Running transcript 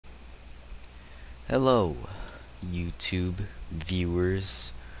Hello, YouTube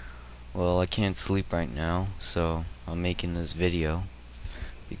viewers. Well, I can't sleep right now, so I'm making this video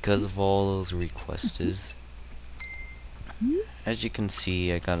because of all those requests. As you can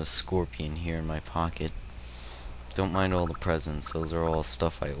see, I got a scorpion here in my pocket. Don't mind all the presents, those are all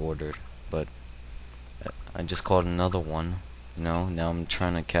stuff I ordered, but I just caught another one. You know, now I'm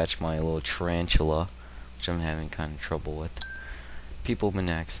trying to catch my little tarantula, which I'm having kind of trouble with. People have been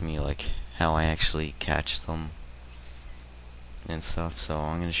asking me like how I actually catch them and stuff, so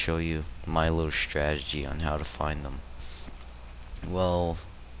I'm going to show you my little strategy on how to find them. Well,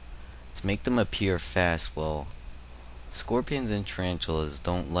 to make them appear fast, well, scorpions and tarantulas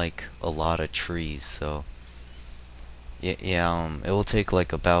don't like a lot of trees, so it will take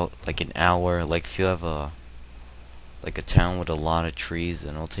like about like an hour. Like if you have a town with a lot of trees,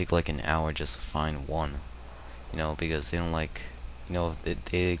 then it'll take like an hour just to find one, you know, because they don't like, you know,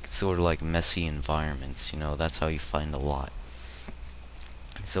 they sort of like messy environments, you know. That's how you find a lot.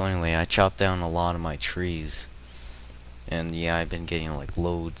 So anyway, I chopped down a lot of my trees, and yeah, I've been getting like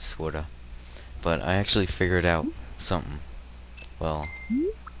loads sorta, but I actually figured out something. Well,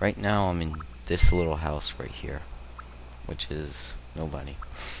 right now I'm in this little house right here, which is nobody.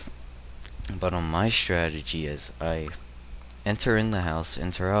 But my strategy is I enter in the house,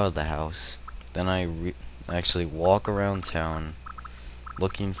 enter out of the house, then I actually walk around town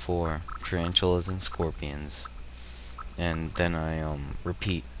looking for tarantulas and scorpions, and then I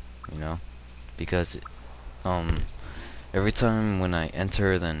repeat, you know, because every time when I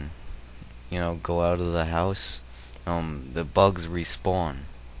enter, then, you know, go out of the house, the bugs respawn.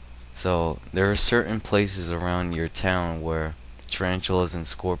 So there are certain places around your town where tarantulas and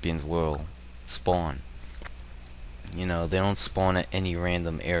scorpions will spawn. You know, they don't spawn at any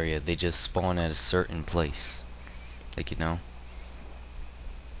random area, they just spawn at a certain place. Like, you know,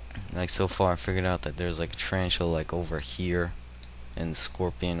 like so far I figured out that there's like a tarantula like over here, and a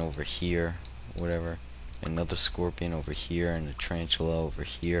scorpion over here, whatever, another scorpion over here, and a tarantula over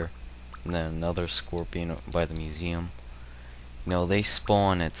here, and then another scorpion by the museum. You know, they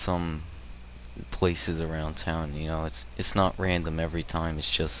spawn at some places around town. You know, it's not random every time,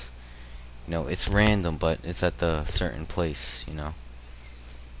 it's just, you know, it's random, but it's at the certain place, you know.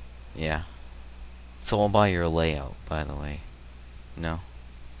 Yeah, it's all by your layout, by the way, you know.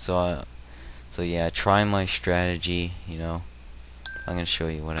 So yeah, try my strategy, you know. I'm gonna show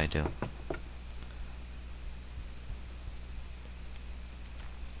you what I do.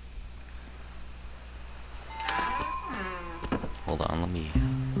 Hold on, let me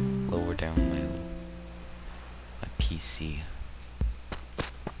lower down my PC.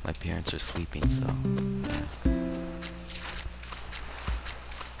 My parents are sleeping, so yeah.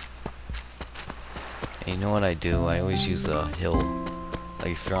 And you know what I do? I always use a hill.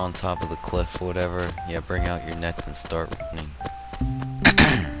 Like if you're on top of the cliff or whatever, yeah, bring out your net and start running.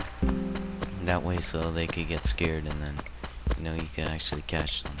 That way, so they could get scared, and then, you know, you can actually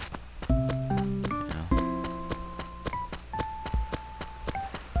catch them. You know.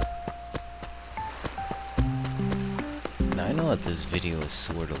 Now I know that this video is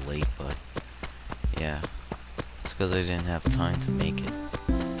sort of late, but yeah, it's because I didn't have time to make it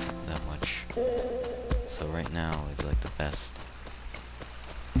that much. So right now it's like the best.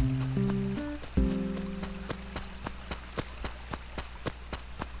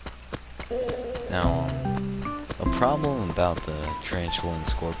 Now, a problem about the tarantula and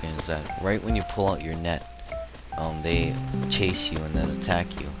scorpion is that right when you pull out your net, they chase you and then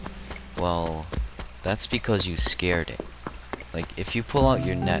attack you. Well, that's because you scared it. Like, if you pull out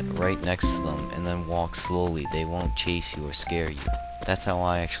your net right next to them and then walk slowly, they won't chase you or scare you. That's how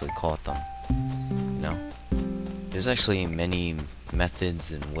I actually caught them. You know? There's actually many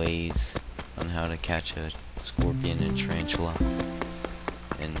methods and ways on how to catch a scorpion and tarantula.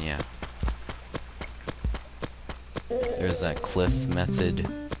 And yeah. There's that cliff method,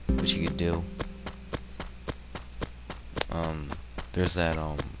 which you could do. There's that,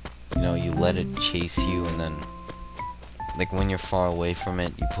 you know, you let it chase you, and then, like, when you're far away from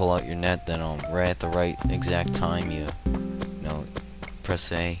it, you pull out your net, then, right at the right exact time, you know,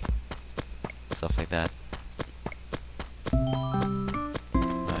 press A, stuff like that.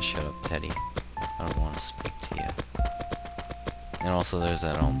 Ah, shut up, Teddy. I don't want to speak to you. And also there's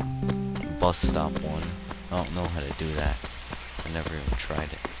that, bus stop one. I don't know how to do that. I never even tried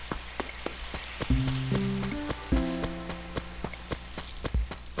it.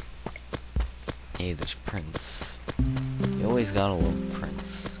 Hey, there's prints. You always gotta love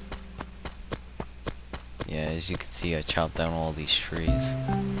prints. Yeah, as you can see, I chopped down all these trees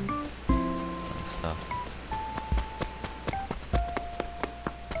and stuff.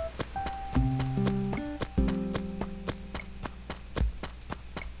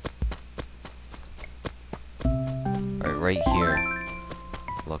 right here.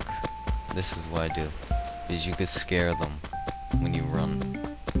 Look, this is what I do. Is you could scare them when you run.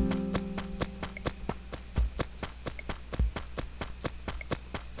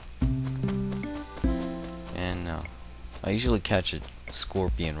 And I usually catch a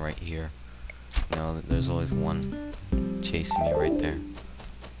scorpion right here. You know, there's always one chasing me right there.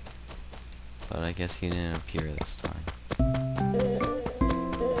 But I guess he didn't appear this time.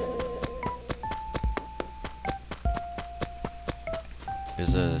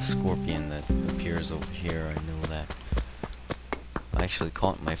 There's a scorpion that appears over here, I know that. I actually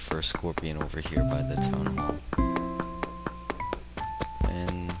caught my first scorpion over here by the town hall.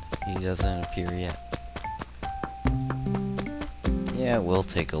 And he doesn't appear yet. Yeah, it will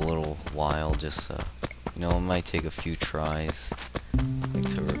take a little while, just, you know, it might take a few tries, like,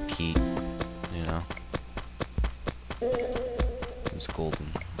 to repeat, you know. It's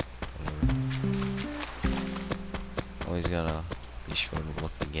golden. Whatever. Always gotta be sure to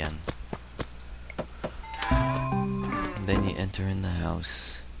look again. Then you enter in the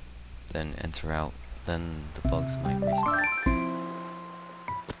house, then enter out, then the bugs might respawn.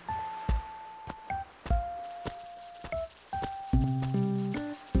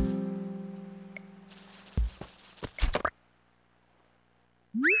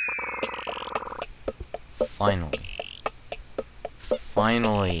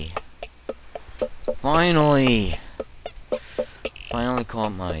 Finally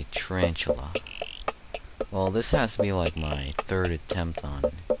caught my tarantula. Well, this has to be like my third attempt on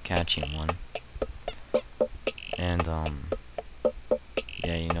catching one. And,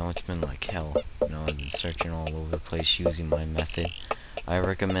 yeah, you know, it's been like hell. You know, I've been searching all over the place using my method. I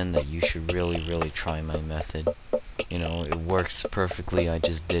recommend that you should really try my method. You know, it works perfectly. I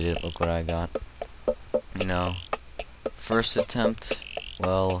just did it. Look what I got. You know, first attempt,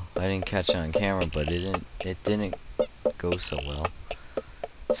 well, I didn't catch it on camera, but it didn't go so well.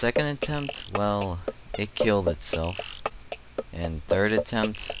 Second attempt, well, it killed itself. And third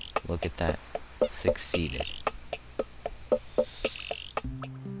attempt, look at that, succeeded.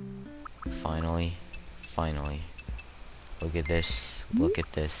 Finally, look at this,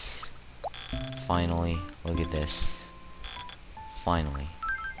 finally, look at this, finally.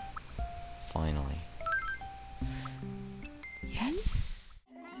 Yes!